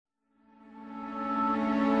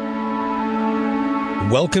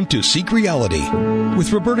Welcome to Seek Reality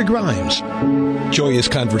with Roberta Grimes. Joyous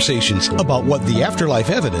conversations about what the afterlife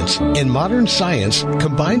evidence and modern science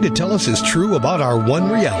combine to tell us is true about our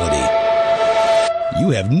one reality. You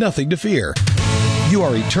have nothing to fear. You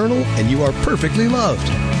are eternal and you are perfectly loved.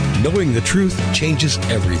 Knowing the truth changes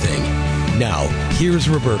everything. Now, here's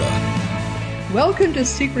Roberta. Welcome to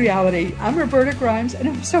Seek Reality. I'm Roberta Grimes, and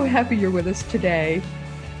I'm so happy you're with us today.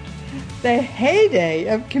 The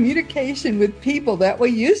heyday of communication with people that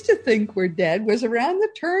we used to think were dead was around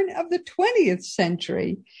the turn of the 20th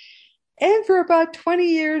century, and for about 20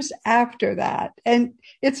 years after that. And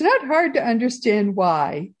it's not hard to understand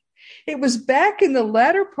why. It was back in the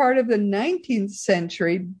latter part of the 19th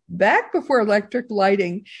century, back before electric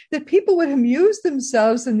lighting, that people would amuse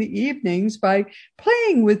themselves in the evenings by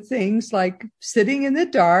playing with things like sitting in the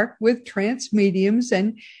dark with trance mediums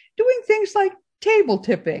and doing things like table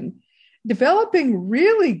tipping. Developing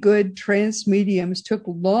really good trance mediums took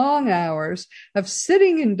long hours of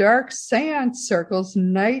sitting in dark seance circles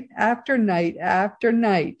night after night after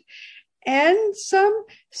night. And some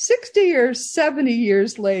 60 or 70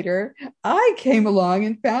 years later, I came along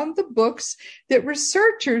and found the books that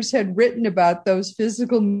researchers had written about those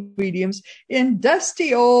physical mediums in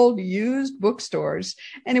dusty old used bookstores.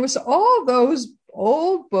 And it was all those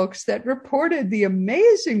old books that reported the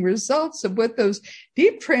amazing results of what those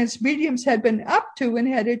deep trance mediums had been up to and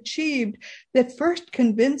had achieved that first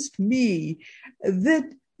convinced me that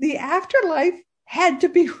the afterlife had to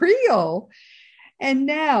be real. And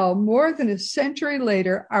now, more than a century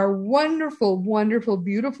later, our wonderful, wonderful,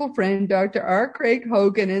 beautiful friend, Dr. R. Craig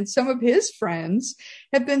Hogan, and some of his friends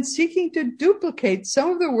have been seeking to duplicate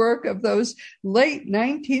some of the work of those late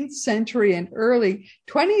 19th century and early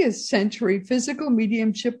 20th century physical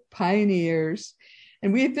mediumship pioneers.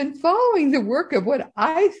 And we've been following the work of what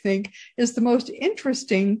I think is the most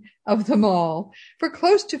interesting of them all. For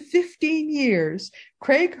close to 15 years,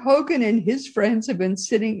 Craig Hogan and his friends have been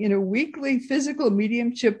sitting in a weekly physical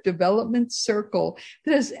mediumship development circle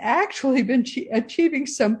that has actually been achieving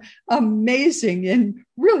some amazing and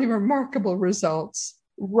really remarkable results.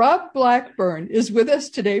 Rob Blackburn is with us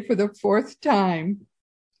today for the fourth time.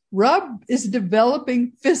 Rob is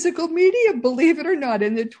developing physical media, believe it or not,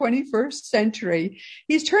 in the 21st century.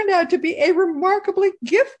 He's turned out to be a remarkably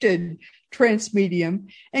gifted trance medium.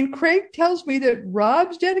 And Craig tells me that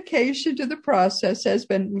Rob's dedication to the process has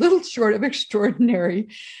been little short of extraordinary.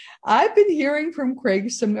 I've been hearing from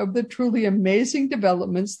Craig some of the truly amazing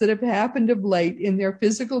developments that have happened of late in their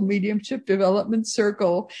physical mediumship development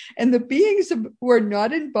circle. And the beings who are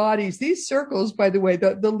not in bodies, these circles, by the way,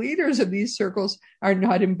 the leaders of these circles are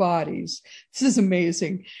not in bodies. This is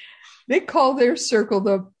amazing. They call their circle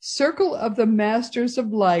the Circle of the Masters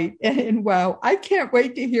of Light. And wow, I can't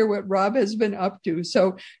wait to hear what Rob has been up to.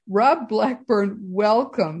 So Rob Blackburn,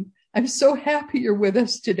 welcome. I'm so happy you're with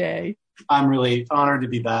us today. I'm really honored to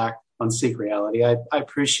be back on Seek Reality. I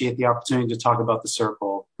appreciate the opportunity to talk about the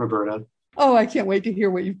circle, Roberta. Oh, I can't wait to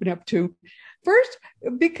hear what you've been up to. First,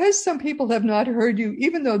 because some people have not heard you,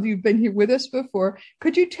 even though you've been here with us before,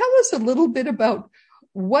 could you tell us a little bit about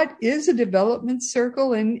what is a development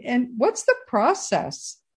circle and what's the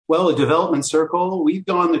process? Well, a development circle, we've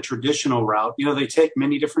gone the traditional route. You know, they take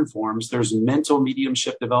many different forms. There's mental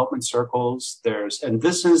mediumship development circles. And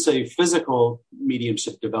this is a physical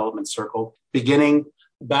mediumship development circle beginning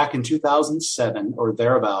back in 2007 or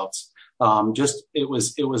thereabouts. It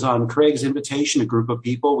was on Craig's invitation, a group of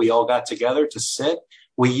people. We all got together to sit.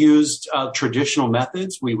 We used traditional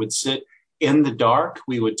methods. We would sit in the dark.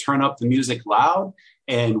 We would turn up the music loud.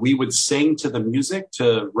 And we would sing to the music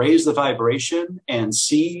to raise the vibration and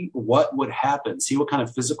see what would happen, see what kind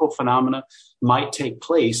of physical phenomena might take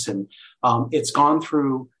place. And it's gone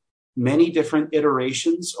through many different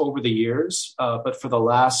iterations over the years. But for the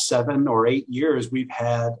last 7 or 8 years, we've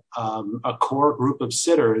had a core group of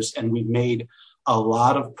sitters and we've made a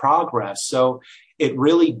lot of progress. So it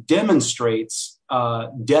really demonstrates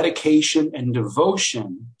dedication and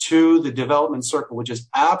devotion to the development circle, which is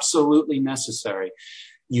absolutely necessary.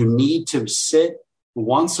 You need to sit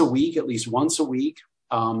once a week, at least once a week,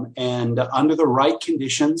 and under the right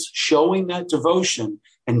conditions, showing that devotion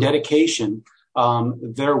and dedication,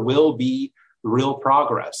 there will be real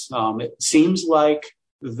progress. It seems like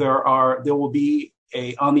there will be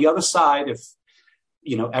on the other side, if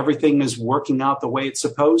everything is working out the way it's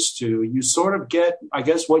supposed to, you sort of get, I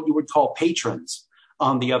guess, what you would call patrons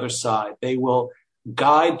on the other side. They will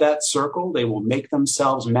guide that circle. They will make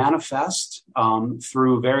themselves manifest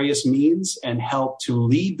through various means and help to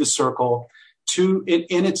lead the circle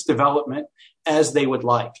in its development as they would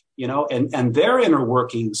like, and their inner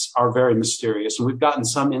workings are very mysterious. And we've gotten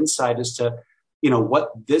some insight as to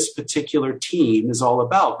what this particular team is all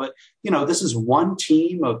about. But, this is one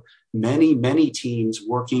team of many, many teams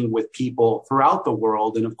working with people throughout the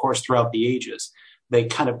world and, of course, throughout the ages. They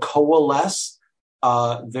kind of coalesce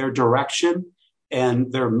their direction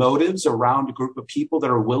and their motives around a group of people that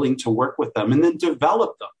are willing to work with them and then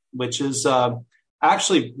develop them, which is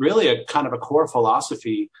actually really a kind of a core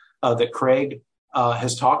philosophy that Craig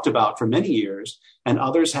has talked about for many years, and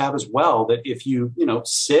others have as well, that if you,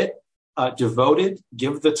 sit devoted,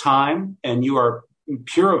 give the time, and you are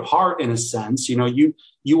pure of heart in a sense,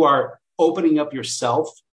 you are opening up yourself,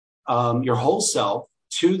 your whole self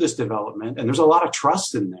to this development. And there's a lot of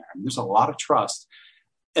trust in there. There's a lot of trust.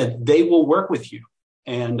 And they will work with you.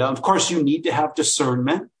 And of course, you need to have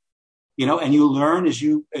discernment, and you learn as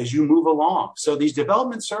you move along. So these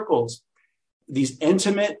development circles, these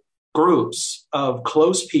intimate groups of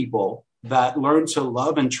close people that learn to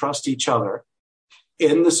love and trust each other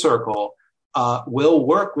in the circle will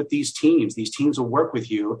work with these teams. These teams will work with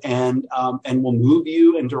you and will move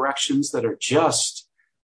you in directions that are just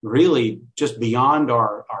really just beyond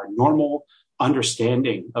our normal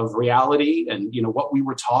understanding of reality and, what we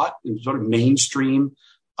were taught in sort of mainstream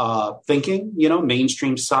thinking,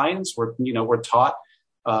 mainstream science. We're taught,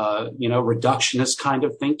 reductionist kind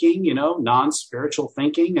of thinking, non-spiritual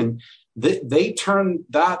thinking. And they turn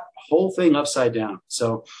that whole thing upside down.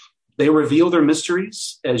 So they reveal their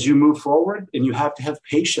mysteries as you move forward, and you have to have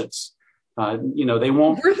patience. They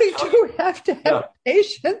won't really do have to have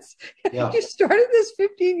patience. Yeah. You started this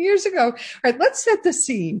 15 years ago. All right, let's set the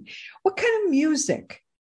scene. What kind of music?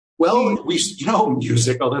 Well,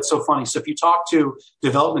 music. Oh, that's so funny. So if you talk to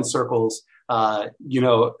development circles,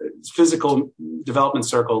 physical development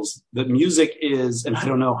circles, the music is, and I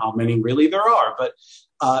don't know how many really there are, but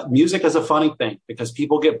music is a funny thing because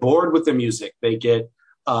people get bored with the music. They get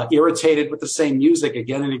irritated with the same music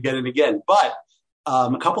again and again and again. But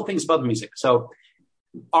a couple things about the music. So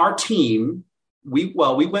our team, we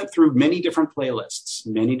went through many different playlists,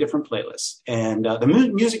 and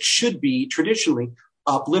the music should be traditionally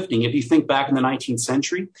uplifting. If you think back in the 19th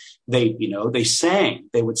century, they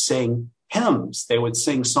would sing hymns, they would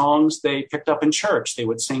sing songs they picked up in church, they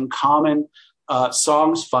would sing common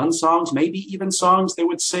songs, fun songs, maybe even songs they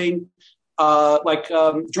would sing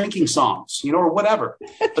drinking songs, or whatever.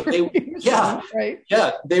 But they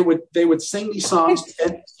would sing these songs.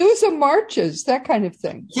 Those are marches, that kind of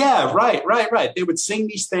thing. Yeah, right. They would sing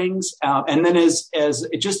these things, and then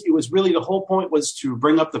it was really the whole point was to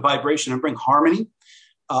bring up the vibration and bring harmony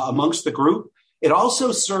amongst the group. It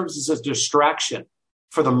also serves as a distraction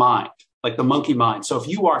for the mind, like the monkey mind. So if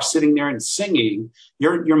you are sitting there and singing,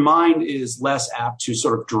 your mind is less apt to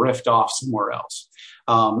sort of drift off somewhere else.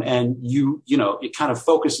 And it kind of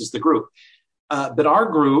focuses the group. But our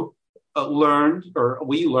group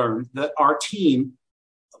we learned that our team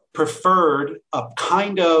preferred a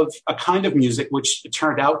kind of music, which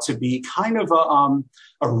turned out to be kind of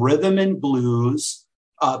a rhythm and blues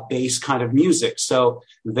based kind of music. So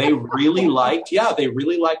they really liked,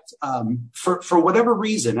 for whatever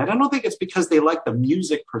reason. And I don't think it's because they liked the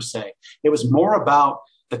music per se. It was more about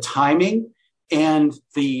the timing and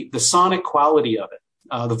the sonic quality of it.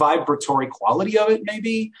 The vibratory quality of it,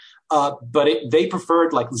 maybe, but they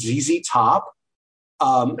preferred like ZZ Top.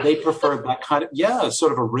 They preferred that kind of,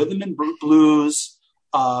 sort of a rhythm and blues,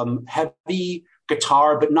 heavy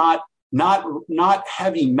guitar, but not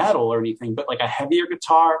heavy metal or anything, but like a heavier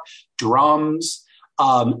guitar, drums,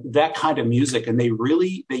 that kind of music. And they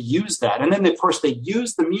use that. And then, of course, they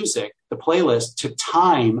use the music, the playlist, to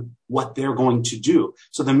time what they're going to do.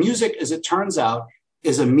 So the music, as it turns out,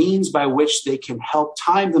 is a means by which they can help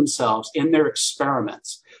time themselves in their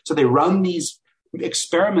experiments. So they run these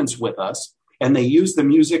experiments with us, and they use the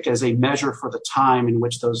music as a measure for the time in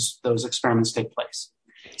which those experiments take place.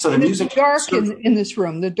 So the music is dark in this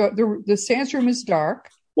room. The seance room is dark.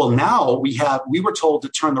 Well, now we were told to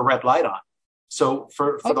turn the red light on. So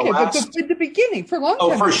for the last, but the beginning, for a long time.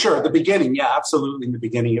 Oh, for sure, the beginning, yeah, absolutely. In the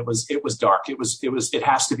beginning, it was dark. It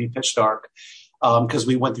has to be pitch dark because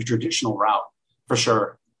we went the traditional route. For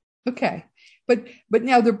sure. Okay. But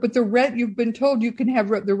now the red, you've been told you can have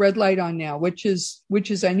the red light on now, which is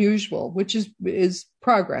unusual, which is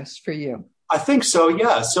progress for you. I think so.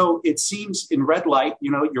 Yeah. So it seems in red light,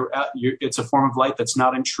 it's a form of light that's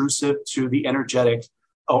not intrusive to the energetic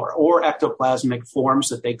or ectoplasmic forms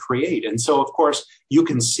that they create. And so, of course, you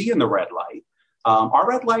can see in the red light. Our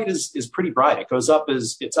red light is pretty bright. It goes up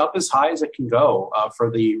as high as it can go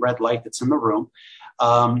for the red light that's in the room.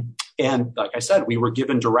 And like I said, we were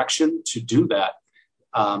given direction to do that.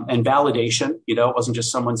 and validation. It wasn't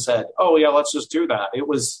just someone said, "Oh yeah, let's just do that." It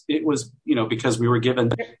was because we were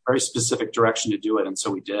given very specific direction to do it, and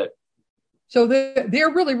so we did. So they're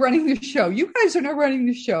really running the show. You guys are not running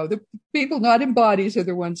the show. The people not in bodies are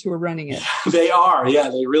the ones who are running it. They are. Yeah,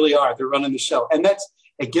 they really are. They're running the show. And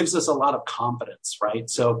it gives us a lot of confidence, right?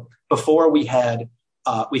 So before we had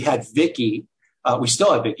Vicky, we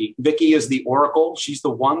still have Vicky. Vicky is the oracle. She's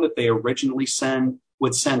the one that they originally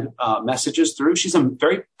would send messages through. She's a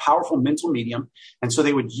very powerful mental medium. And so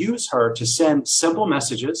they would use her to send simple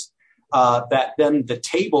messages that then the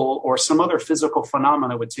table or some other physical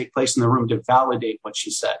phenomena would take place in the room to validate what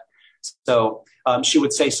she said. So she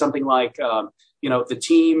would say something like, the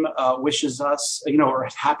team wishes us, or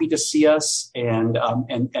happy to see us, and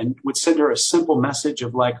would send her a simple message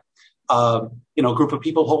of like, a group of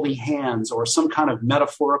people holding hands, or some kind of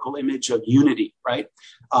metaphorical image of unity, right?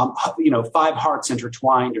 5 hearts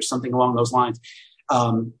intertwined, or something along those lines.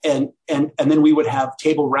 And then we would have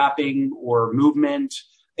table wrapping or movement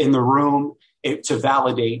in the room to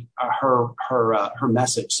validate her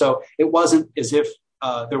message. So it wasn't as if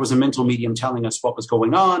there was a mental medium telling us what was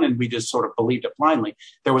going on and we just sort of believed it blindly.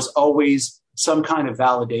 There was always some kind of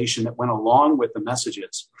validation that went along with the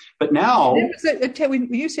messages. But now,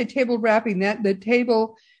 when you say table wrapping, that the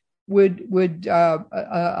table would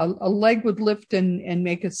a leg would lift and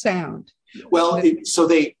make a sound. Well,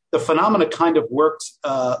 the phenomena kind of worked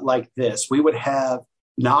like this. We would have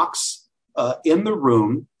knocks in the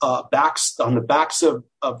room, on the backs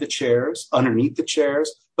of the chairs, underneath the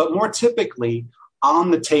chairs, but more typically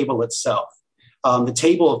on the table itself. The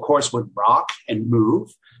table, of course, would rock and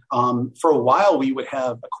move. For a while, we would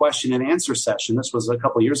have a question and answer session. This was a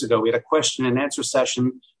couple of years ago. We had a question and answer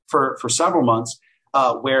session for several months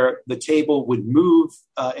where the table would move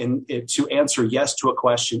to answer yes to a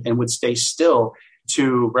question and would stay still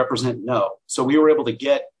to represent no. So we were able to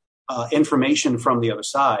get information from the other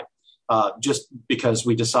side just because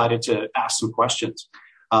we decided to ask some questions.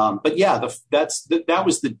 But yeah, that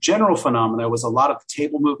was the general phenomena. There was a lot of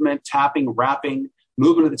table movement, tapping, rapping,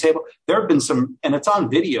 movement of the table. There have been some, and it's on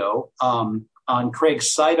video on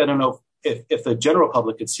Craig's site. I don't know if the general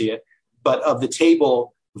public could see it, but of the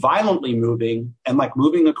table violently moving and like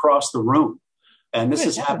moving across the room. And this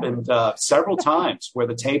has happened several times where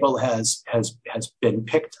the table has been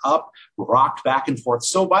picked up, rocked back and forth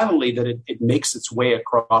so violently that it makes its way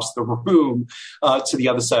across the room to the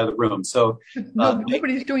other side of the room. So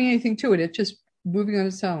nobody's doing anything to it. It's just moving on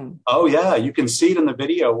its own. Oh, yeah. You can see it in the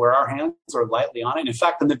video where our hands are lightly on it. In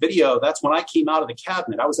fact, in the video, that's when I came out of the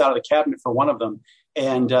cabinet. I was out of the cabinet for one of them,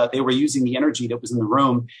 and they were using the energy that was in the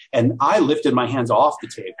room. And I lifted my hands off the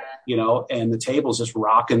table, and the table's just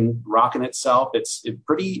rocking itself. It's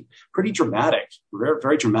pretty dramatic, very,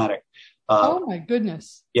 very dramatic. Oh, my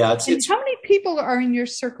goodness. Yeah. It's how many people are in your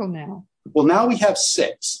circle now? Well, now we have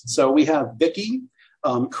 6. So we have Vicky,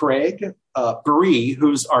 Craig, Bree,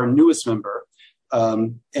 who's our newest member.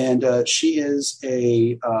 And she is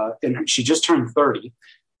and she just turned 30.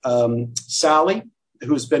 Sally,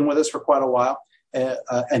 who's been with us for quite a while,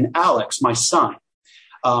 and Alex, my son.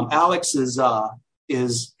 Alex is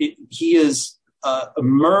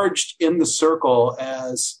emerged in the circle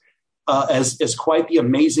as quite the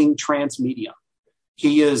amazing trance medium.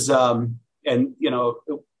 He is,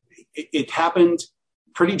 it happened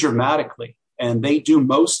pretty dramatically, and they do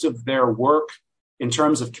most of their work in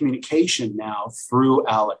terms of communication now through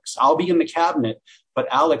Alex. I'll be in the cabinet, but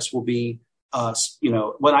Alex will be,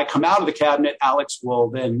 when I come out of the cabinet, Alex will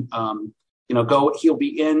then, he'll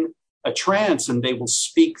be in a trance and they will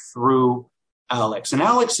speak through Alex. And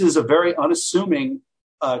Alex is a very unassuming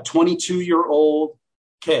 22-year-old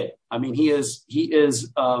kid. I mean, he's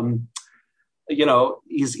a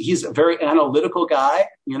very analytical guy.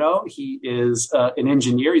 He is an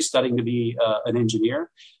engineer. He's studying to be an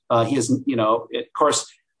engineer. He is, of course,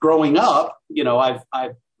 growing up,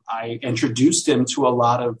 I introduced him to a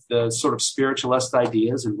lot of the sort of spiritualist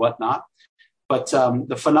ideas and whatnot. But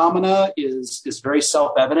the phenomena is very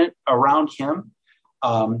self-evident around him.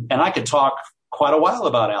 And I could talk quite a while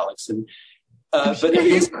about Alex. And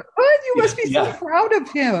you must be so proud of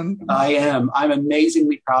him. I am. I'm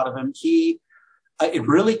amazingly proud of him. It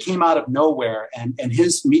really came out of nowhere, and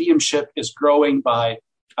his mediumship is growing by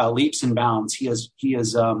leaps and bounds. He has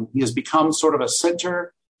become sort of a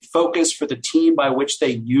center focus for the team by which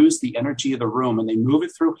they use the energy of the room, and they move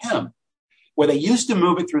it through him. Where they used to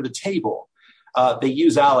move it through the table, they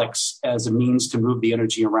use Alex as a means to move the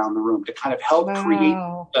energy around the room to kind of help create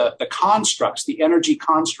the constructs, the energy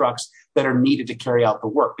constructs that are needed to carry out the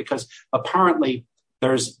work. Because apparently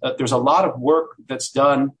there's a lot of work that's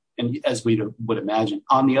done, and as we would imagine,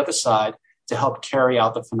 on the other side to help carry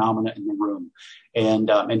out the phenomena in the room.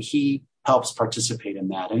 And he helps participate in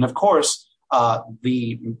that. And of course,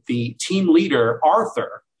 the team leader,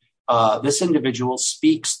 Arthur, this individual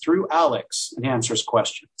speaks through Alex and answers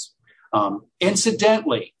questions.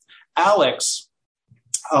 Incidentally, Alex,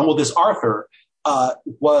 this Arthur,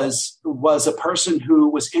 was a person who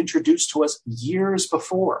was introduced to us years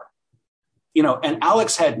before, and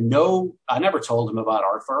Alex had I never told him about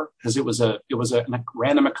Arthur because it was a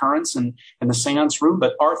random occurrence in the seance room,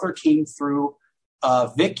 but Arthur came through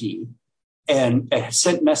Vicky and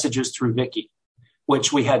sent messages through Vicky,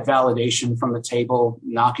 which we had validation from the table,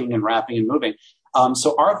 knocking and rapping and moving.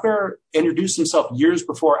 So Arthur introduced himself years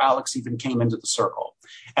before Alex even came into the circle.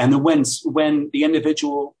 And then when the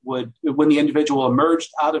individual emerged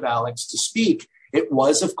out of Alex to speak, it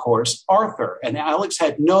was, of course, Arthur. And Alex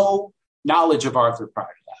had no knowledge of Arthur prior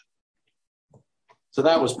to that. So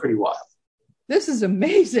that was pretty wild. This is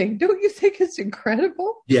amazing. Don't you think it's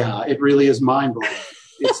incredible? Yeah, it really is mind-blowing.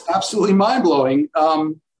 It's absolutely mind-blowing.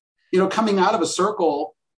 Coming out of a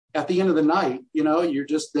circle at the end of the night,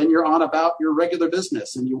 you're on about your regular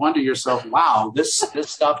business and you wonder yourself, wow, this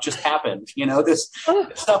stuff just happened. This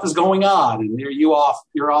stuff is going on and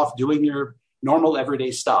you're off doing your normal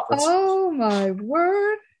everyday stuff. Oh my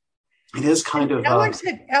word. It is kind of Alex,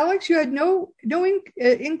 you had no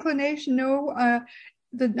inclination,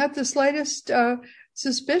 not the slightest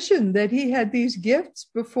suspicion that he had these gifts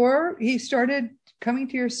before he started coming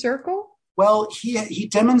to your circle? Well, he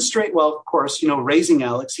demonstrate. Well, of course, raising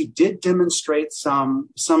Alex, he did demonstrate some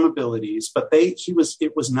abilities, but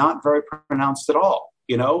it was not very pronounced at all.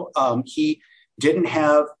 He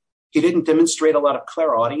didn't demonstrate a lot of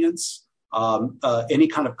clairaudience, any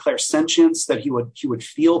kind of clairsentience that he would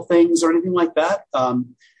feel things or anything like that.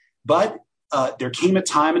 But there came a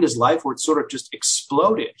time in his life where it sort of just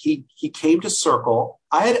exploded. He came to circle.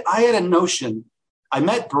 I had a notion. I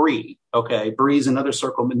met Bree. Okay, Bree's another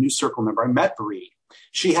new circle member. I met Bree.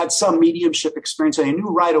 She had some mediumship experience, and I knew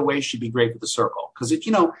right away she'd be great for the circle because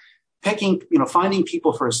finding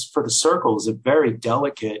people for the circle is a very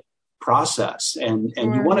delicate process, and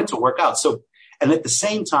you want it to work out. So, and at the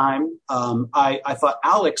same time, I thought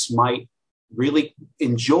Alex might really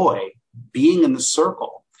enjoy being in the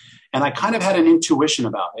circle, and I kind of had an intuition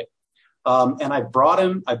about it. And I brought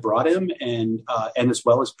him and as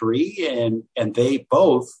well as Bree and they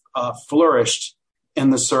both flourished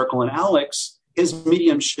in the circle. And Alex, his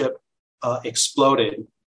mediumship exploded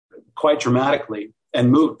quite dramatically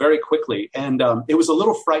and moved very quickly. And it was a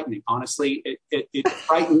little frightening, honestly. It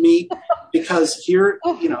frightened me because here,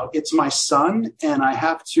 it's my son and I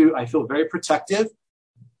feel very protective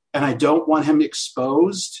and I don't want him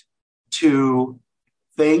exposed to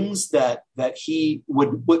things that he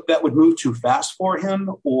would move too fast for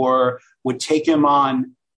him or would take him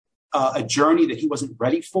on a journey that he wasn't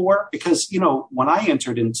ready for. Because, when I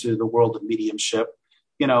entered into the world of mediumship,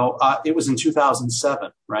 it was in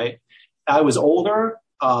 2007, right? I was older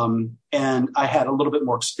and I had a little bit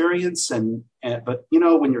more experience but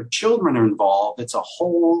when your children are involved, it's a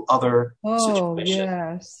whole other situation.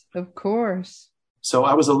 Yes, of course. So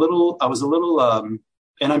I was a little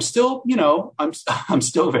and I'm still, I'm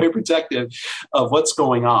still very protective of what's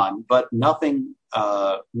going on, but nothing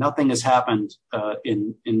has happened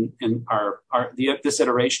in this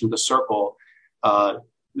iteration of the circle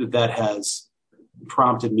that has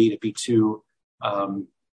prompted me to be too,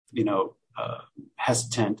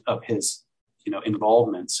 hesitant of his,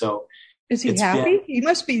 involvement. So, is he happy? He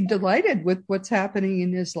must be delighted with what's happening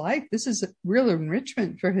in his life. This is a real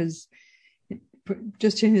enrichment for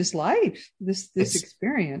just in his life, this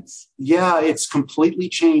experience. Yeah, it's completely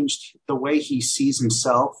changed the way he sees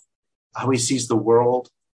himself, how he sees the world.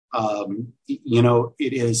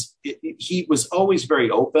 He was always very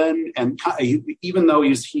open, and even though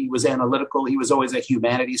he was analytical, he was always a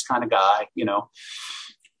humanities kind of guy,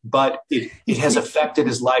 but it has affected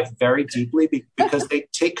his life very deeply because they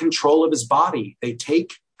take control of his body. They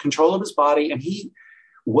take control of his body, and he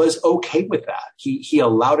was okay with that. He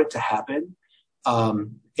allowed it to happen.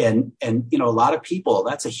 And a lot of people,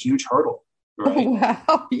 that's a huge hurdle, right? Oh,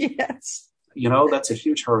 wow. Yes. That's a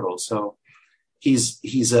huge hurdle. So he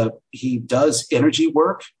does energy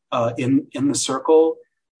work, in the circle.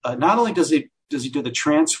 Not only does he do the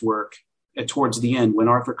trance work towards the end when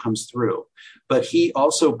Arthur comes through, but he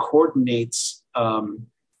also coordinates,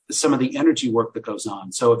 some of the energy work that goes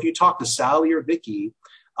on. So if you talk to Sally or Vicky,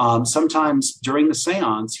 sometimes during the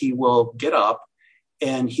seance, he will get up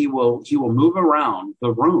and he will move around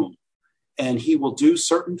the room and he will do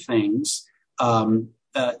certain things.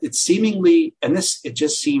 It's seemingly, and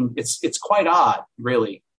it's quite odd,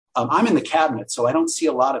 really. I'm in the cabinet, so I don't see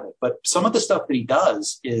a lot of it. But some of the stuff that he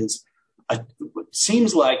does is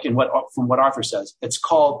seems like, from what Arthur says, it's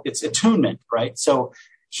attunement, right? So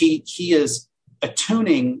he is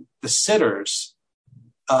attuning the sitters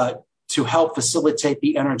to help facilitate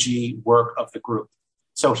the energy work of the group.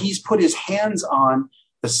 So he's put his hands on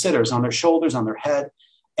the sitters, on their shoulders, on their head,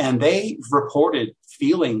 and they reported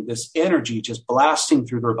feeling this energy just blasting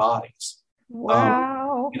through their bodies.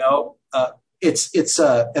 Wow.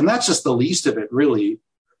 And that's just the least of it, really.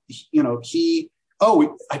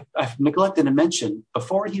 I've neglected to mention,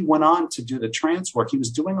 before he went on to do the trance work, he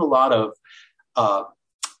was doing a lot of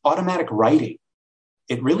automatic writing.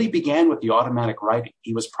 It really began with the automatic writing.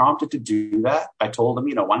 He was prompted to do that. I told him,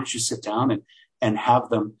 why don't you sit down and have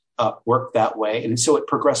them work that way? And so it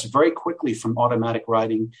progressed very quickly from automatic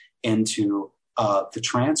writing into the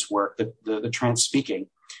trance work, the trance speaking.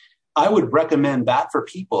 I would recommend that for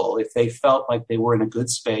people if they felt like they were in a good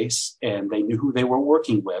space and they knew who they were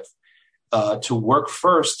working with, to work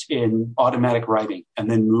first in automatic writing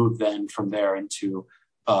and then move then from there into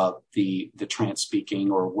the trance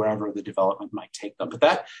speaking or wherever the development might take them.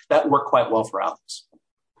 But that worked quite well for Alex.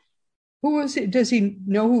 Who was it? Does he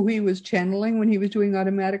know who he was channeling when he was doing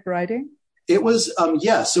automatic writing? It was,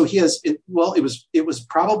 So he has, it was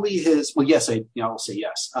probably his, yes, I'll say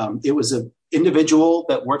yes. It was an individual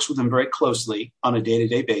that works with him very closely on a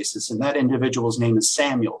day-to-day basis. And that individual's name is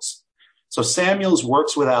Samuels. So Samuels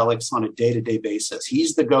works with Alex on a day-to-day basis.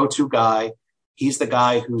 He's the go-to guy. He's the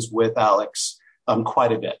guy who's with Alex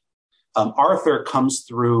quite a bit. Arthur comes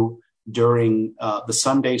through during the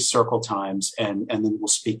Sunday circle times, and then we'll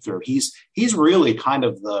speak through. He's really kind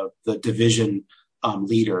of the division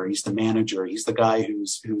leader. He's the manager. He's the guy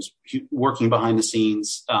who's working behind the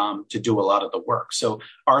scenes to do a lot of the work. So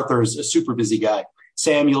Arthur's a super busy guy.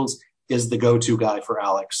 Samuels is the go-to guy for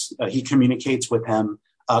Alex. He communicates with him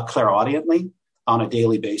clairaudiently on a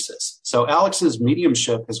daily basis. So Alex's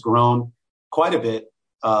mediumship has grown quite a bit.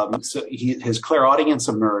 So his clairaudience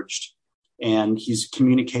emerged, and he's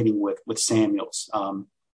communicating with Samuels.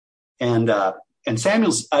 And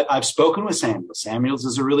Samuels, I've spoken with Samuels. Samuels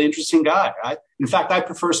is a really interesting guy. In fact, I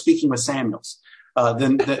prefer speaking with Samuels rather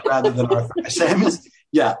than Arthur. Samuels,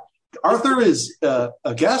 yeah. Arthur is a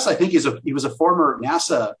guest. I think he was a former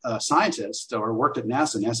NASA scientist, or worked at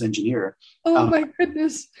NASA engineer. Oh my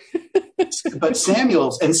goodness! But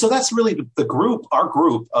Samuels, and so that's really the group. Our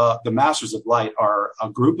group, the Masters of Light, are a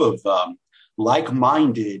group of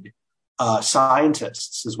like-minded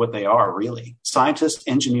scientists, is what they are, really. Scientists,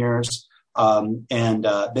 engineers, and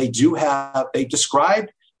they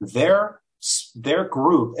described their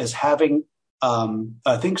group as having,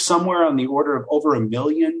 I think, somewhere on the order of over 1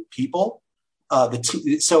 million people.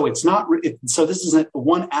 So it's not. So this isn't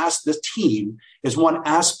one. This team is one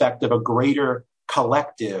aspect of a greater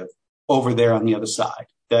collective over there on the other side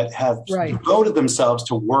that have devoted themselves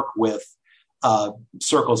to work with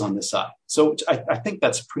circles on this side. So I think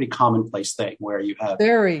that's a pretty commonplace thing where you have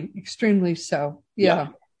extremely so. Yeah.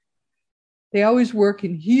 They always work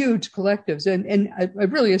in huge collectives and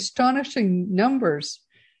really astonishing numbers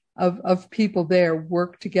of people there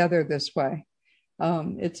work together this way.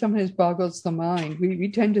 It sometimes boggles the mind.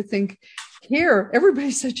 We tend to think here,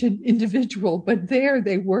 everybody's such an individual, but there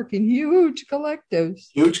they work in huge collectives.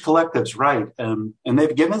 Huge collectives, right. And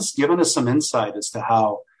they've given us some insight as to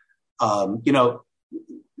how,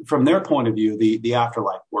 from their point of view, the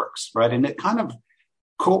afterlife works, right? And it kind of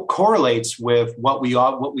correlates with what we've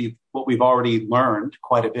already learned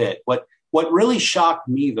quite a bit. What really shocked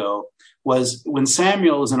me, though, was when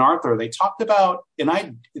Samuels and Arthur, they talked about, and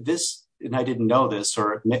I didn't know this,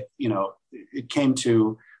 or it came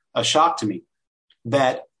to a shock to me,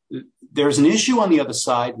 that there's an issue on the other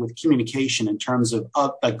side with communication in terms of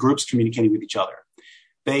groups communicating with each other.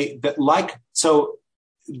 So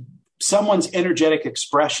someone's energetic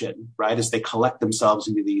expression, right, as they collect themselves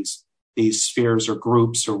into these spheres or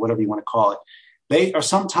groups or whatever you want to call it, they are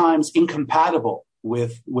sometimes incompatible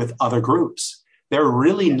with other groups. They're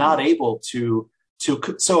really not able to.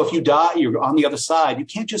 So if you die, you're on the other side. You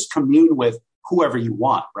can't just commune with whoever you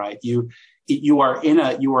want, right? You are in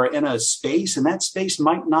a space, and that space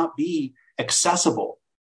might not be accessible,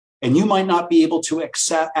 and you might not be able to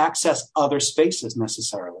access other spaces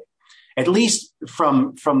necessarily. At least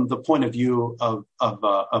from the point of view of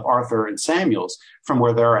Arthur and Samuels, from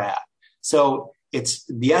where they're at. So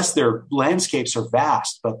their landscapes are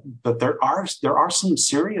vast, but there are some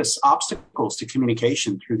serious obstacles to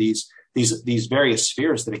communication through these various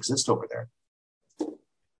spheres that exist over there.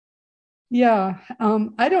 Yeah,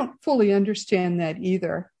 I don't fully understand that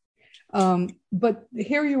either. But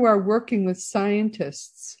here you are working with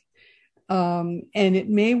scientists. And it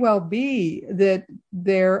may well be that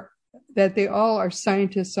they all are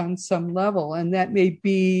scientists on some level, and that may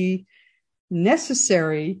be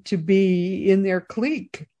necessary to be in their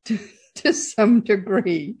clique to some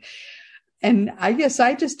degree. And I guess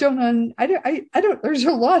I just don't, there's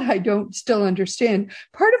a lot I don't still understand.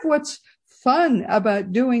 Part of what's fun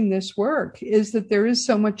about doing this work is that there is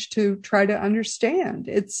so much to try to understand.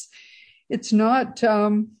 It's not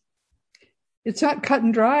cut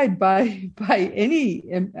and dried by any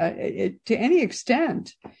to any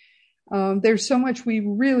extent. There's so much we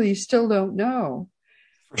really still don't know.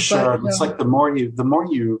 For sure. But, it's like the more you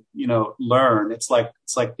learn, it's like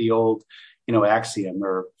the old, axiom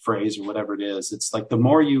or phrase or whatever it is. It's like the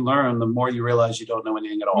more you learn, the more you realize you don't know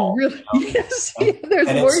anything at all. Really? Yes.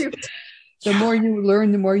 The more you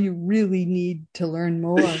learn, the more you really need to learn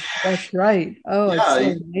more. That's right. Oh, yeah,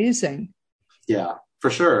 it's so amazing. Yeah, for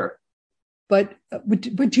sure. But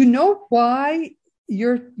you know why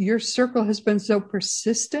your circle has been so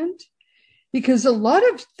persistent? Because a lot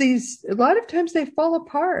of times they fall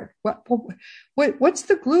apart. What's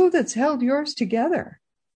the glue that's held yours together?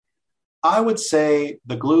 I would say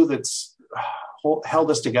the glue that's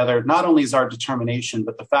held us together not only is our determination,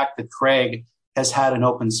 but the fact that Craig has had an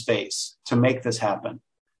open space to make this happen.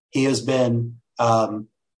 He has been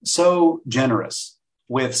so generous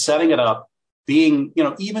with setting it up, being,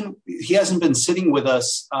 even he hasn't been sitting with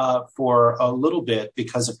us for a little bit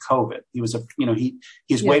because of COVID. He was,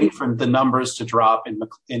 he's waiting for the numbers to drop in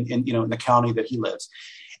the county that he lives.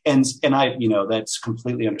 And I, that's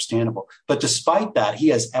completely understandable. But despite that, he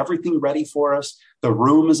has everything ready for us. The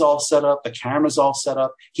room is all set up. The camera's all set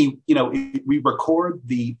up. We record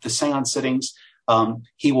the seance sittings.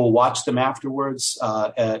 He will watch them afterwards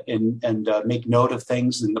and make note of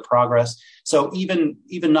things in the progress. So even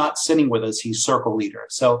not sitting with us, he's circle leader.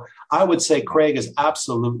 So I would say Craig is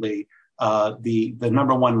absolutely the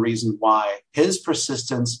number one reason why. His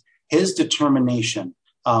persistence, his determination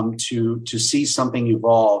to see something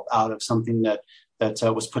evolve out of something that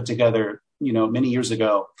was put together, many years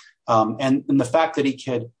ago, and the fact that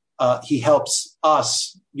he helps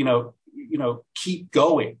us, keep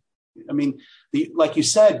going. I mean, like you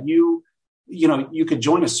said, you could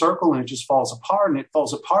join a circle and it just falls apart, and it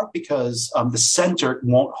falls apart because the center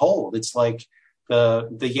won't hold. It's like the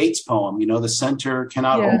Yeats poem, the center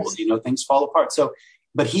cannot hold. Things fall apart. So,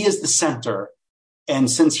 but he is the center. And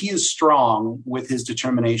since he is strong with his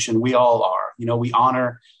determination, we all are. We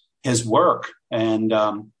honor his work, and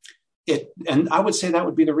I would say that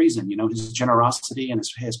would be the reason. His generosity and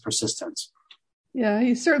his persistence. Yeah,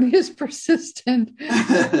 he certainly is persistent.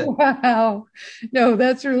 Wow, no,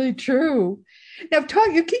 that's really true. Now,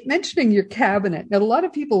 you keep mentioning your cabinet. Now, a lot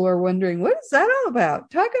of people are wondering, what is that all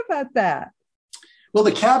about? Talk about that. Well,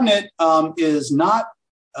 the cabinet is not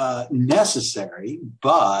necessary,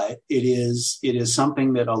 but it is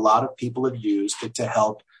something that a lot of people have used to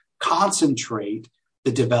help concentrate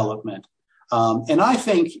the development. And I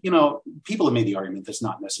think, people have made the argument that's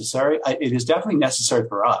not necessary. It is definitely necessary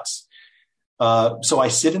for us. So I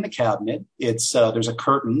sit in the cabinet. It's there's a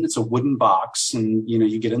curtain. It's a wooden box, and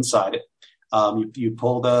you get inside it. You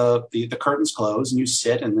pull the curtains closed, and you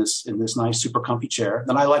sit in this nice, super comfy chair.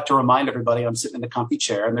 Then I like to remind everybody I'm sitting in the comfy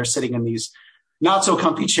chair, and they're sitting in these not so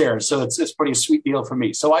comfy chairs. So it's pretty a sweet deal for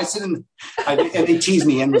me. So I sit and they tease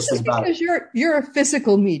me endlessly about it. Because you're a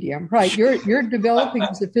physical medium, right? You're developing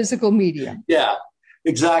as a physical medium. Yeah,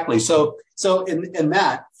 exactly. So in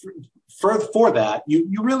that, for that,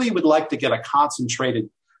 you really would like to get a concentrated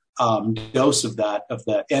dose of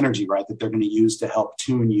that energy, right, that they're going to use to help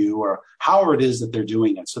tune you, or however it is that they're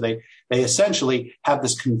doing it. So they essentially have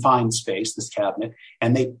this confined space, this cabinet,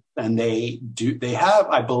 and they have,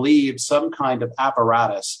 I believe, some kind of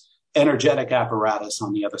energetic apparatus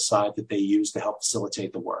on the other side that they use to help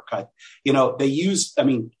facilitate the work.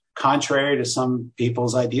 Contrary to some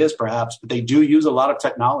people's ideas, perhaps, but they do use a lot of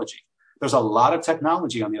technology. There's a lot of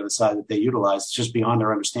technology on the other side that they utilize. It's just beyond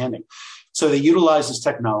our understanding. So they utilize this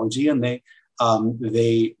technology, and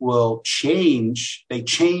they will change. They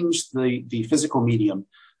change the physical medium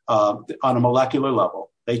on a molecular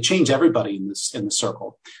level. They change everybody in the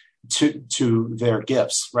circle to their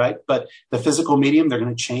gifts, right? But the physical medium they're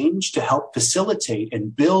going to change to help facilitate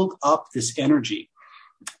and build up this energy,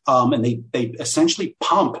 and they essentially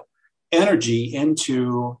pump energy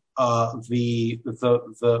into the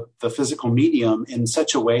physical medium in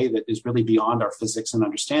such a way that is really beyond our physics and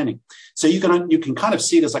understanding. So you can kind of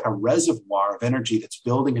see it as like a reservoir of energy that's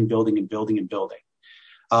building and building and building and building.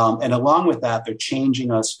 And along with that, they're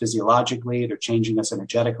changing us physiologically, they're changing us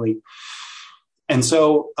energetically. And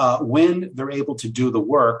so when they're able to do the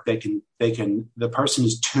work, the person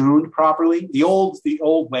is tuned properly. The old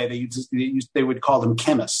way they would call them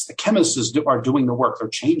chemists. The chemists are doing the work. They're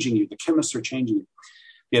changing you. The chemists are changing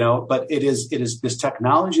you. But it is this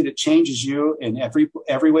technology that changes you in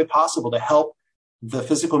every way possible to help the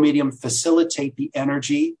physical medium facilitate the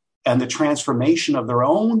energy and the transformation of their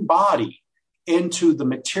own body into the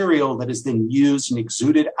material that is then used and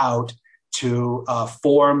exuded out to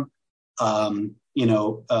form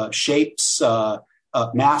shapes,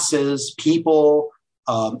 masses, people,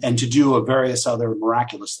 and to do various other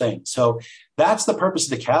miraculous things. So that's the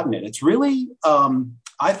purpose of the cabinet. It's really,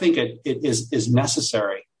 I think it is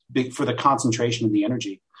necessary for the concentration of the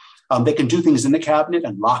energy. They can do things in the cabinet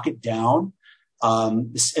and lock it down.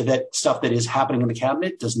 That stuff that is happening in the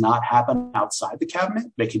cabinet does not happen outside the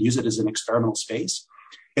cabinet. They can use it as an experimental space.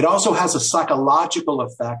 It also has a psychological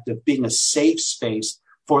effect of being a safe space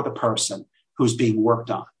for the person who's being worked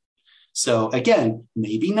on. So again,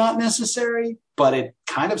 maybe not necessary, but it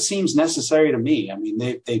kind of seems necessary to me. I mean,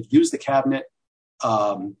 they've used the cabinet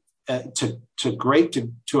to a great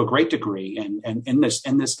degree, and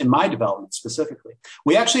in my development specifically.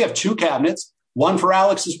 We actually have two cabinets, one for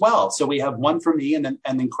Alex as well. So we have one for me, and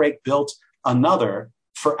then Craig built another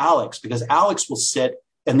for Alex, because Alex will sit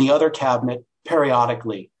in the other cabinet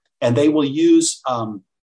periodically, and they will use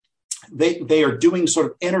they are doing sort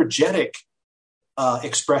of energetic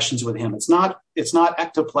expressions with him. It's not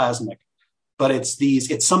ectoplasmic, but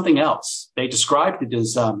it's something else. They described it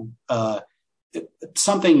as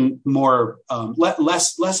something more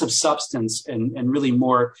less of substance and really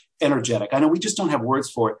more energetic. I know we just don't have words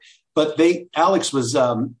for it, but Alex was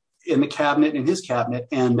in his cabinet,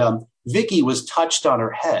 and Vicky was touched on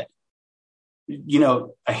her head.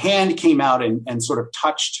 A hand came out and sort of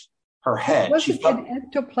touched her head. Was it an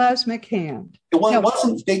ectoplasmic hand? It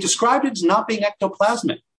wasn't. They described it as not being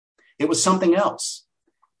ectoplasmic. It was something else,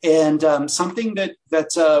 and something that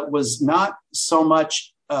was not so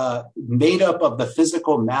much made up of the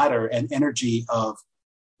physical matter and energy of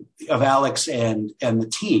Alex and the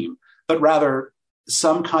team, but rather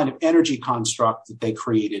some kind of energy construct that they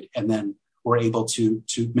created and then were able to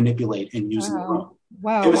manipulate and use in the room.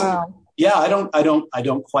 Wow. Yeah, I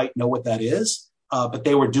don't quite know what that is, but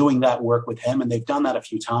they were doing that work with him, and they've done that a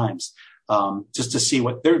few times just to see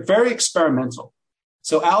they're very experimental.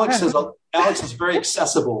 So Alex is very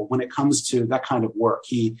accessible when it comes to that kind of work.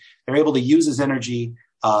 They're able to use his energy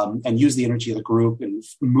and use the energy of the group and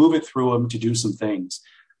move it through him to do some things.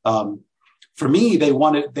 For me,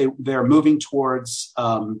 they're moving towards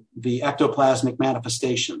the ectoplasmic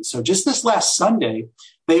manifestation. So just this last Sunday,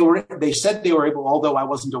 they said they were able, although I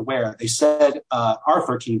wasn't aware, they said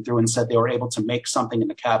Arthur came through and said they were able to make something in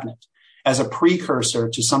the cabinet as a precursor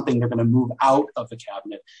to something they're going to move out of the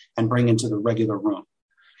cabinet and bring into the regular room.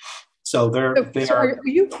 So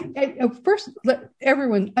first, let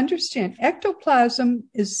everyone understand, ectoplasm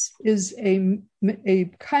is a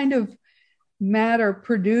kind of matter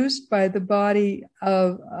produced by the body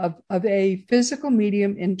of a physical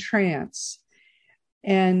medium in trance,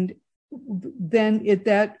 and then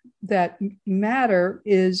that matter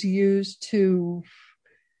is used to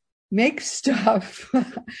make stuff.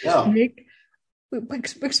 Yeah.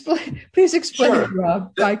 Please explain Sure. it,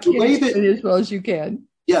 Rob. I can't explain it as well as you can.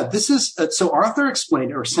 Yeah, this is so Arthur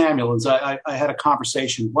explained it, or Samuel, as I had a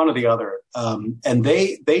conversation, one or the other, and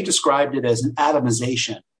they described it as an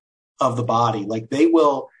atomization of the body. Like they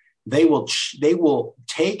will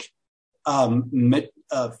take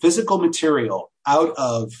physical material out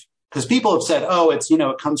of, because people have said, oh, it's,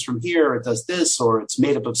 it comes from here, it does this, or it's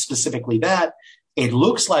made up of specifically that. It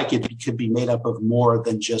looks like it could be made up of more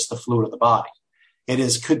than just the fluid of the body.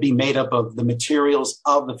 Could be made up of the materials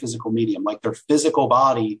of the physical medium, like their physical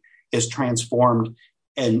body is transformed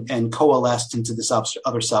and coalesced into this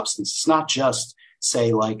other substance. It's not just,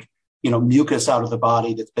 say, like, mucus out of the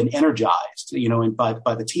body that's been energized,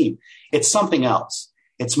 by the team. It's something else.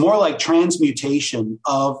 It's more like transmutation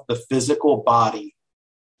of the physical body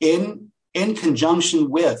in conjunction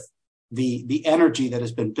with the energy that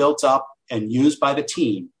has been built up and used by the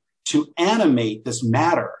team to animate this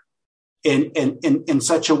matter in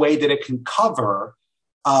such a way that it can cover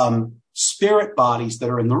spirit bodies that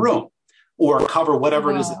are in the room, or cover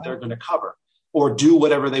whatever it is that they're going to cover, or do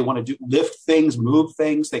whatever they want to do, lift things, move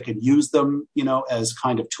things. They can use them, as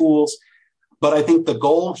kind of tools. But I think the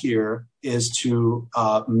goal here is to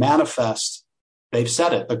manifest, they've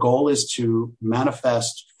said it, the goal is to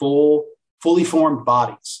manifest fully formed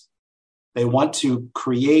bodies. They want to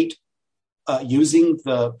create, using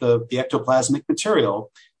the ectoplasmic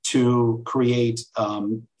material, to create,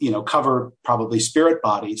 cover probably spirit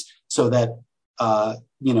bodies, so that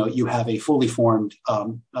you have a fully formed,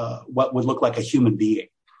 what would look like a human being,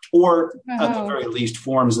 or at the very least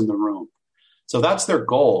forms in the room. So that's their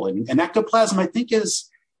goal. And ectoplasm, I think, is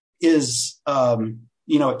a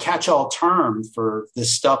catch-all term for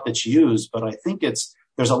this stuff that's used, but I think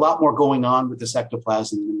there's a lot more going on with this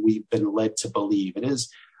ectoplasm than we've been led to believe. It is,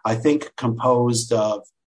 I think, can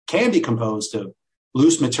be composed of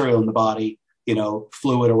loose material in the body,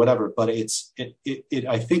 fluid or whatever, but I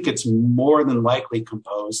think it's more than likely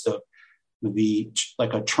composed of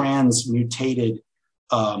like a transmutated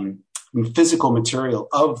physical material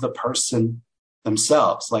of the person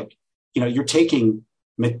themselves. Like, you're taking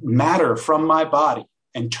matter from my body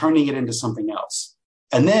and turning it into something else,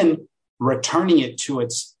 and then returning it to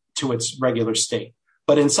its regular state,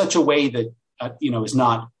 but in such a way that is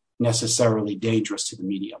not necessarily dangerous to the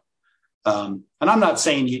medium. And I'm not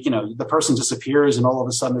saying the person disappears and all of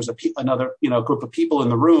a sudden there's another group of people in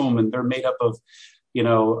the room and they're made up of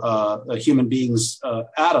a human being's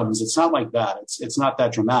atoms. It's not like that. It's not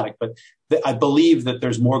that dramatic. But I believe that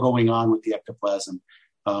there's more going on with the ectoplasm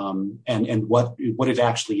and what it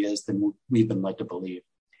actually is than we've been led to believe.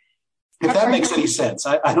 If that makes any sense.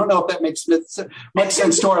 I don't know if that makes much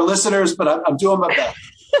sense to our listeners, but I'm doing my best.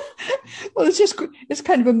 Well, it's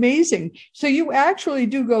kind of amazing. So you actually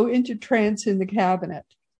do go into trance in the cabinet.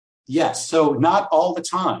 Yes. So not all the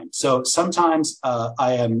time. So sometimes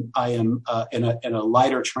I am in a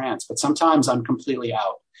lighter trance, but sometimes I'm completely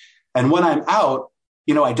out. And when I'm out,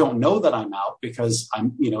 I don't know that I'm out because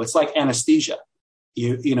I'm, it's like anesthesia.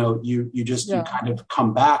 You kind of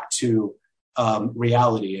come back to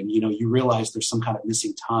reality, and you realize there's some kind of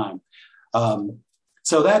missing time.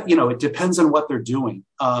 So that it depends on what they're doing.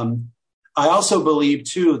 I also believe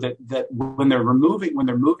too that when they're moving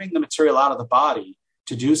the material out of the body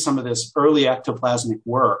to do some of this early ectoplasmic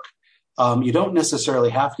work, you don't necessarily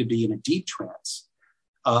have to be in a deep trance.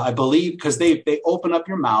 I believe because they open up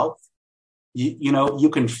your mouth, you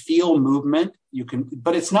can feel movement.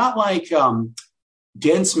 But it's not like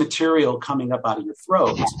dense material coming up out of your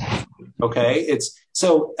throat. Okay.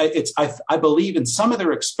 I believe in some of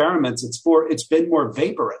their experiments, it's been more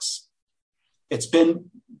vaporous. It's been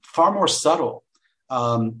far more subtle.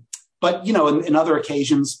 But in other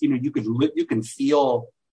occasions, you can feel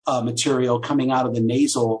material coming out of the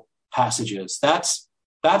nasal passages. That's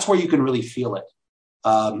where you can really feel it.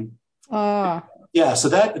 Yeah. So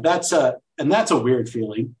that's a weird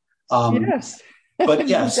feeling. Yes. But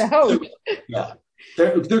yes. Yeah.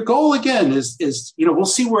 Their goal again is we'll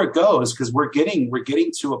see where it goes, because we're getting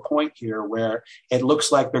to a point here where it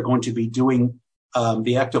looks like they're going to be doing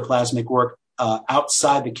the ectoplasmic work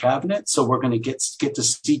outside the cabinet. So we're going to get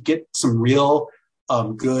some real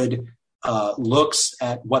good looks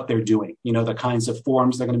at what they're doing. The kinds of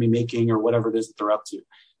forms they're going to be making or whatever it is that they're up to.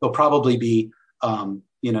 They'll probably be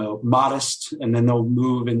modest, and then they'll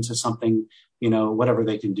move into something whatever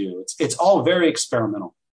they can do. It's all very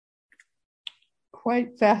experimental.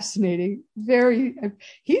 Quite fascinating.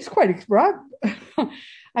 He's quite, Rob,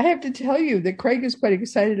 I have to tell you that Craig is quite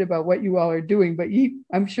excited about what you all are doing, but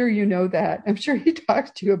I'm sure you know that. I'm sure he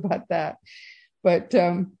talks to you about that. But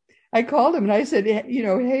I called him and I said,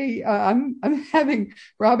 hey, I'm having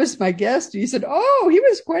Rob as my guest. He said, oh, he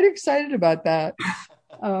was quite excited about that.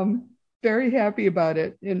 Very happy about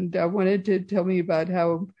it. And wanted to tell me about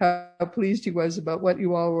how pleased he was about what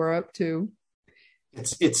you all were up to.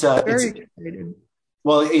 It's very excited.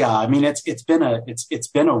 Well, yeah, I mean, it's been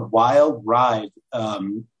a wild ride.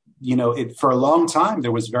 For a long time,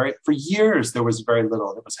 for years, there was very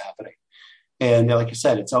little that was happening. And like I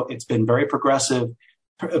said, it's been very progressive,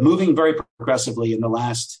 moving very progressively in the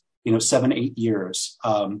last, 7-8 years,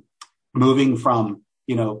 moving from,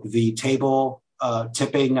 the table,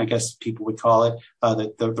 tipping, I guess people would call it,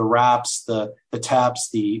 the raps, the taps,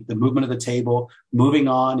 the movement of the table, moving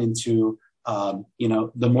on into,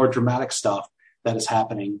 the more dramatic stuff that is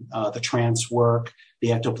happening, the trance work, the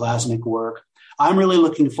ectoplasmic work. I'm really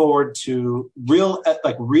looking forward to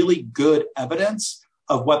really good evidence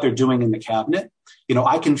of what they're doing in the cabinet.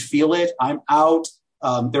 I can feel it. I'm out.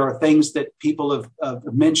 There are things that people have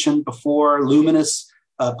mentioned before, luminous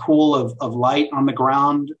pool of light on the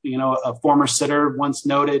ground. A former sitter once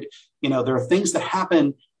noted, there are things that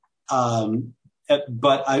happen,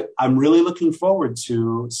 but I'm really looking forward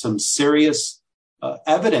to some serious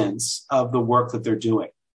evidence of the work that they're doing.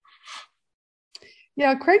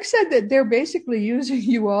 Yeah, Craig said that they're basically using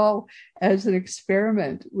you all as an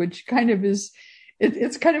experiment, which kind of is,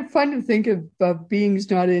 it's kind of fun to think of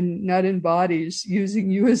beings not in bodies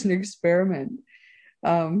using you as an experiment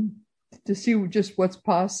to see just what's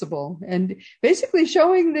possible, and basically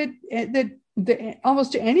showing that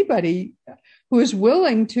almost anybody who is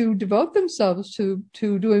willing to devote themselves to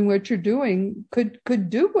doing what you're doing could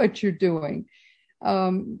do what you're doing.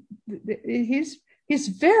 He's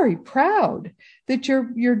very proud that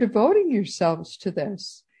you're devoting yourselves to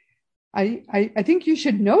this. I think you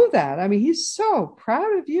should know that. I mean, he's so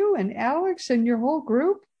proud of you and Alex and your whole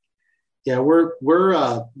group. Yeah, we're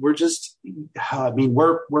just, I mean,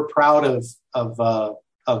 we're proud I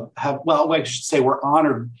should say we're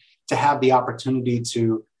honored to have the opportunity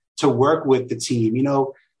to work with the team. You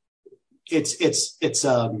know, it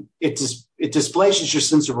displaces your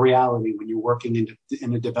sense of reality when you're working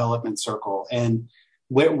in a development circle, and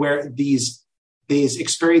where these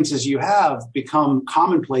experiences you have become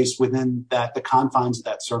commonplace within the confines of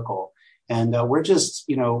that circle. And we're just,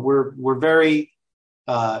 you know, we're very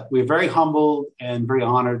humbled and very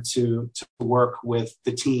honored to work with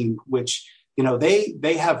the team, which, you know, they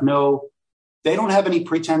don't have any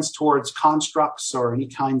pretense towards constructs or any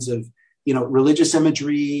kinds of, you know, religious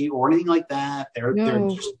imagery or anything like that.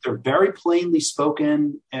 They're very plainly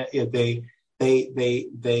spoken. They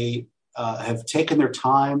have taken their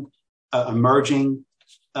time emerging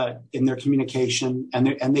in their communication,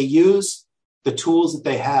 and they use the tools that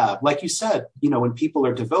they have. Like you said, you know, when people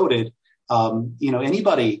are devoted, you know,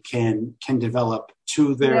 anybody can develop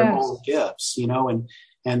to their own gifts, you know,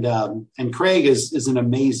 and Craig is an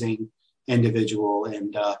amazing individual,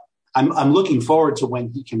 and I'm looking forward to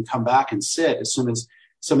when he can come back and sit as soon as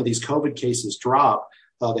some of these COVID cases drop,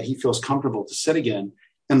 that he feels comfortable to sit again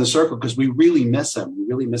in the circle, because we really miss him. We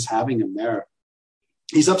really miss having him there.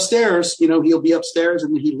 He's upstairs, you know, he'll be upstairs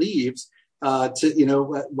and then he leaves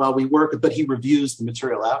while we work, but he reviews the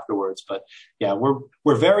material afterwards. But yeah,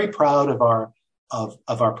 we're very proud of our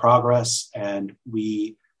progress, and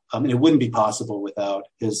it wouldn't be possible without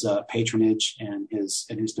his patronage and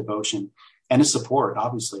his devotion and his support,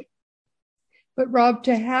 obviously. But Rob,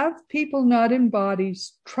 to have people not in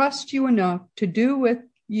bodies trust you enough to do with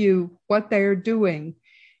you what they are doing,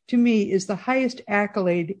 to me, is the highest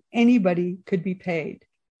accolade anybody could be paid.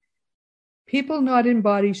 People not in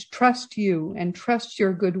bodies trust you and trust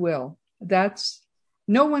your goodwill.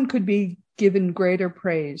 No one could be given greater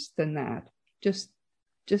praise than that. Just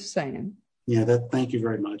saying. Yeah, thank you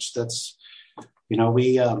very much. That's, you know,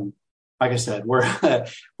 we, like I said,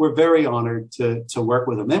 we're very honored to work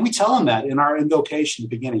with them. And we tell them that in our invocation at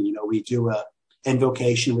the beginning. You know, we do a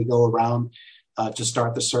invocation. We go around to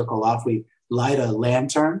start the circle off. We light a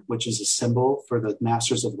lantern, which is a symbol for the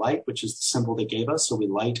Masters of Light, which is the symbol they gave us. So we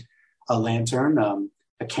light a lantern,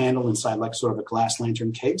 a candle inside like sort of a glass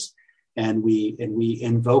lantern case, and we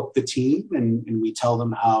invoke the team, and we tell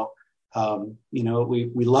them how you know,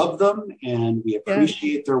 we love them and we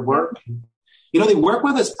appreciate their work. You know, they work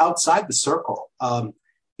with us outside the circle.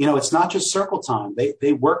 You know, it's not just circle time.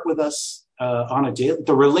 They work with us on a daily.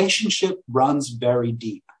 The relationship runs very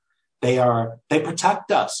deep. They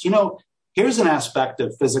protect us. You know, here's an aspect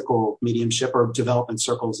of physical mediumship or development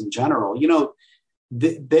circles in general. You know,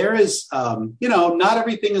 there is, you know, not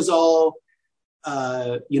everything is all,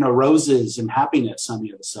 you know, roses and happiness on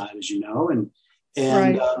the other side, as you know, and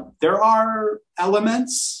there are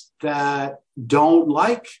elements that don't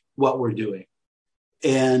like what we're doing.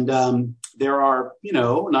 And there are, you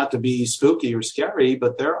know, not to be spooky or scary,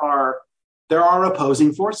 but there are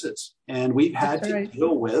opposing forces, and we've had to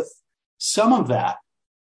deal with some of that.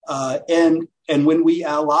 And when we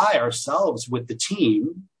ally ourselves with the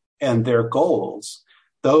team and their goals,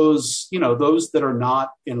 those that are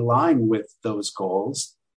not in line with those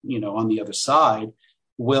goals, you know, on the other side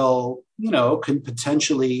will, you know, can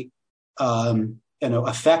potentially, you know,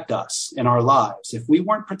 affect us in our lives. If we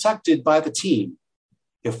weren't protected by the team,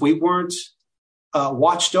 if we weren't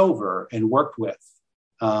watched over and worked with,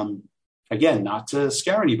 again, not to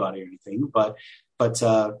scare anybody or anything, but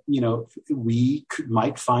you know, we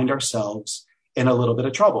might find ourselves in a little bit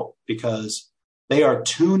of trouble because they are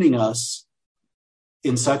tuning us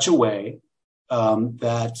in such a way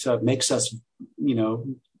that makes us, you know,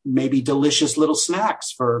 maybe delicious little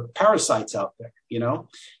snacks for parasites out there, you know,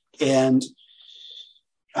 and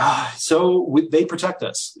so they protect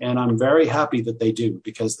us, and I'm very happy that they do,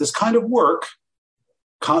 because this kind of work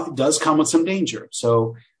does come with some danger.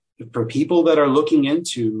 So for people that are looking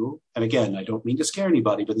into, and again, I don't mean to scare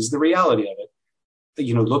anybody, but this is the reality of it,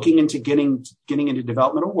 you know, looking into getting into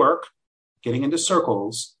developmental work, getting into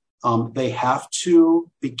circles, they have to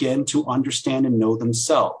begin to understand and know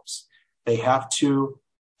themselves. They have to,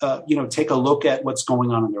 you know, take a look at what's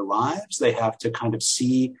going on in their lives. They have to kind of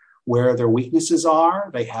see where their weaknesses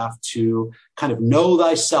are. They have to kind of know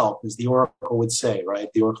thyself, as the Oracle would say, right?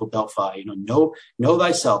 The Oracle Delphi, you know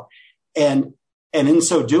thyself. And in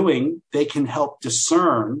so doing, they can help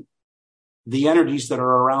discern the energies that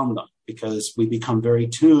are around them, because we become very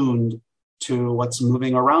tuned to what's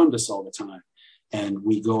moving around us all the time. And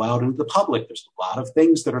we go out into the public, there's a lot of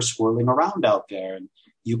things that are swirling around out there, and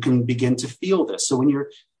you can begin to feel this. So when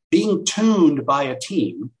you're being tuned by a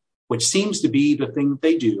team, which seems to be the thing that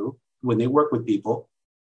they do when they work with people,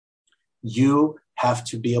 you have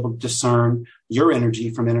to be able to discern your energy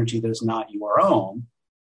from energy that is not your own.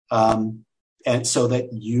 And so that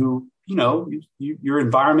your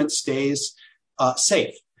environment stays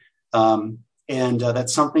safe. And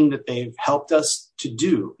that's something that they've helped us to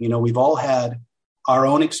do. We've all had our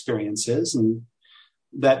own experiences and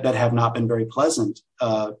that have not been very pleasant.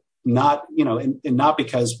 Not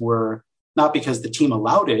because the team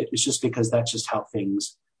allowed it. It's just because that's just how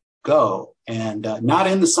things go. And not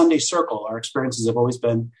in the Sunday circle. Our experiences have always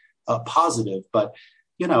been positive, but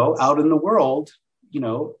out in the world,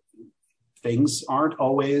 things aren't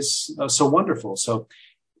always so wonderful. So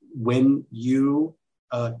when you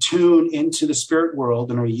tune into the spirit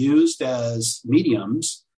world and are used as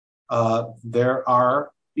mediums, there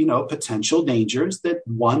are, potential dangers that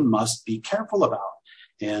one must be careful about.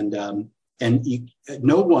 And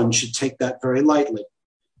no one should take that very lightly.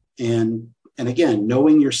 And again,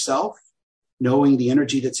 knowing yourself, knowing the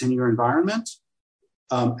energy that's in your environment,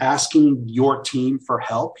 asking your team for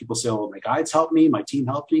help. People say, oh, my guides helped me, my team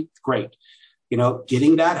helped me. Great.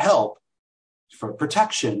 Getting that help for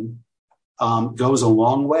protection goes a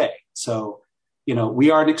long way. So, we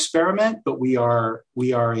are an experiment, but we are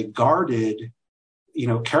a guarded,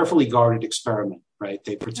 carefully guarded experiment, right?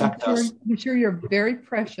 They protect us. I'm sure you're very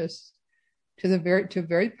precious to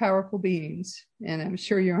very powerful beings. And I'm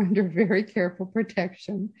sure you're under very careful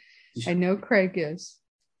protection. I know Craig is.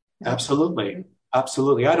 Absolutely.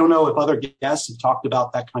 Absolutely. I don't know if other guests have talked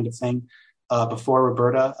about that kind of thing before,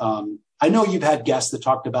 Roberta. I know you've had guests that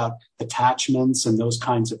talked about attachments and those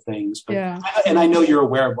kinds of things, but and I know you're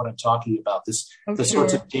aware of what I'm talking about.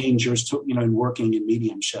 Sorts of dangers to in working in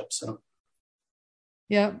mediumship. So,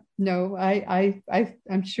 yeah, no,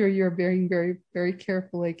 I'm sure you're being very, very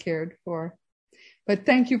carefully cared for. But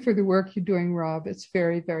thank you for the work you're doing, Rob. It's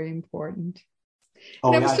very, very important.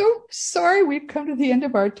 And I'm so sorry we've come to the end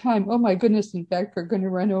of our time. Oh my goodness! In fact, we're going to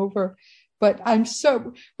run over. But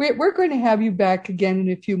we're going to have you back again in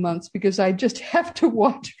a few months because I just have to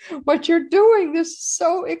watch what you're doing. This is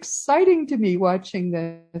so exciting to me watching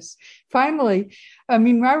this. Finally, I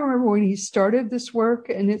remember when he started this work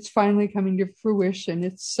and it's finally coming to fruition.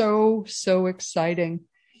 It's so, so exciting.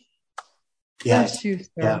 Yes. Bless you, sir.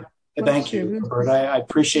 Yeah. Thank you, Roberta. I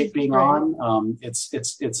appreciate being on.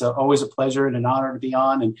 It's always a pleasure and an honor to be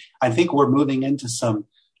on. And I think we're moving into some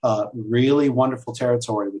really wonderful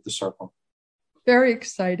territory with the circle. Very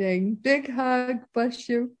exciting. Big hug. Bless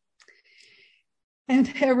you.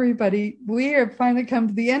 And everybody, we have finally come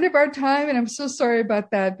to the end of our time. And I'm so sorry about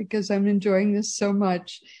that because I'm enjoying this so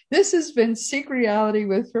much. This has been Seek Reality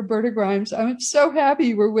with Roberta Grimes. I'm so happy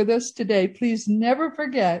you were with us today. Please never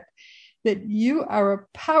forget that you are a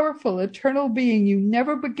powerful, eternal being. You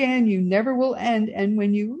never began, you never will end. And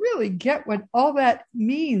when you really get what all that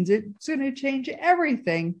means, it's going to change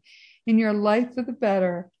everything in your life for the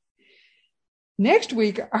better. Next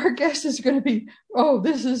week, our guest is going to be,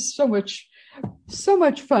 this is so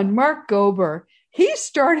much fun. Mark Gober. He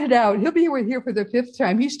started out, he'll be here for the 5th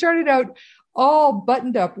time. He started out all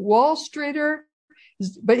buttoned up Wall Streeter,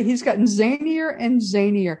 but he's gotten zanier and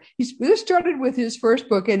zanier. This started with his first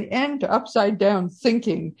book, An End to Upside Down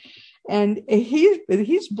Thinking. And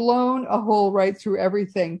he's blown a hole right through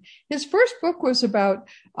everything. His first book was about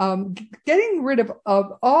getting rid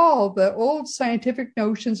of all the old scientific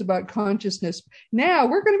notions about consciousness. Now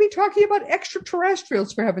we're going to be talking about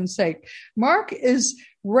extraterrestrials, for heaven's sake. Mark is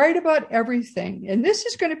right about everything. And this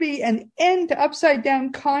is going to be an end to upside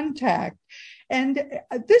down contact. And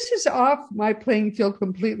this is off my playing field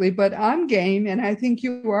completely, but I'm game, and I think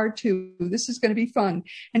you are too. This is going to be fun.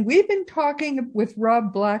 And we've been talking with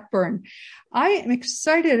Rob Blackburn. I am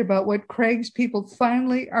excited about what Craig's people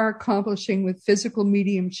finally are accomplishing with physical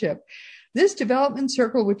mediumship. This development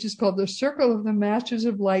circle, which is called the Circle of the Masters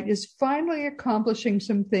of Light, is finally accomplishing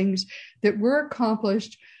some things that were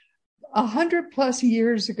accomplished 100+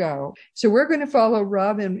 years ago. So we're going to follow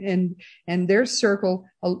Rob and their circle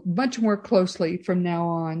much more closely from now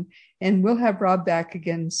on. And we'll have Rob back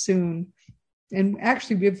again soon. And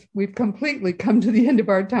actually, we've completely come to the end of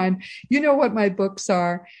our time. You know what my books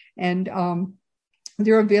are. And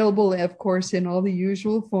they're available, of course, in all the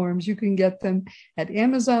usual forms. You can get them at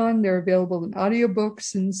Amazon. They're available in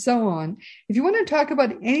audiobooks and so on. If you want to talk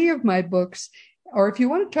about any of my books, or if you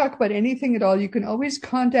want to talk about anything at all, you can always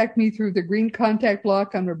contact me through the green contact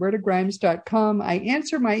block on robertagrimes.com. I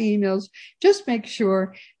answer my emails. Just make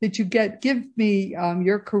sure that you give me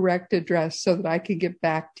your correct address so that I can get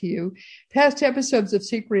back to you. Past episodes of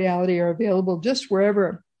Seek Reality are available just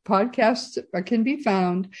wherever podcasts can be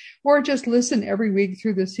found, or just listen every week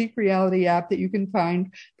through the Seek Reality app that you can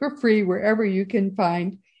find for free wherever you can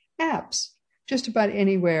find apps, just about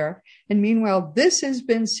anywhere. And meanwhile, this has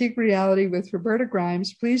been Seek Reality with Roberta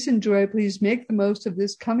Grimes. Please enjoy, please make the most of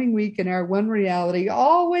this coming week in our one reality,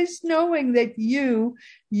 always knowing that you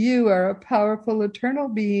are a powerful, eternal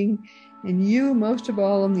being, and you, most of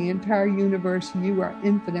all in the entire universe, you are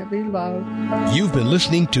infinitely loved. You've been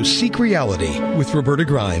listening to Seek Reality with Roberta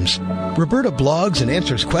Grimes. Roberta blogs and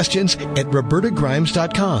answers questions at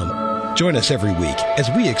robertagrimes.com. Join us every week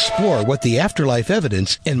as we explore what the afterlife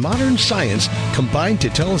evidence and modern science combine to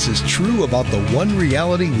tell us is true about the one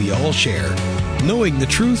reality we all share. Knowing the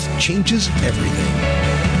truth changes everything.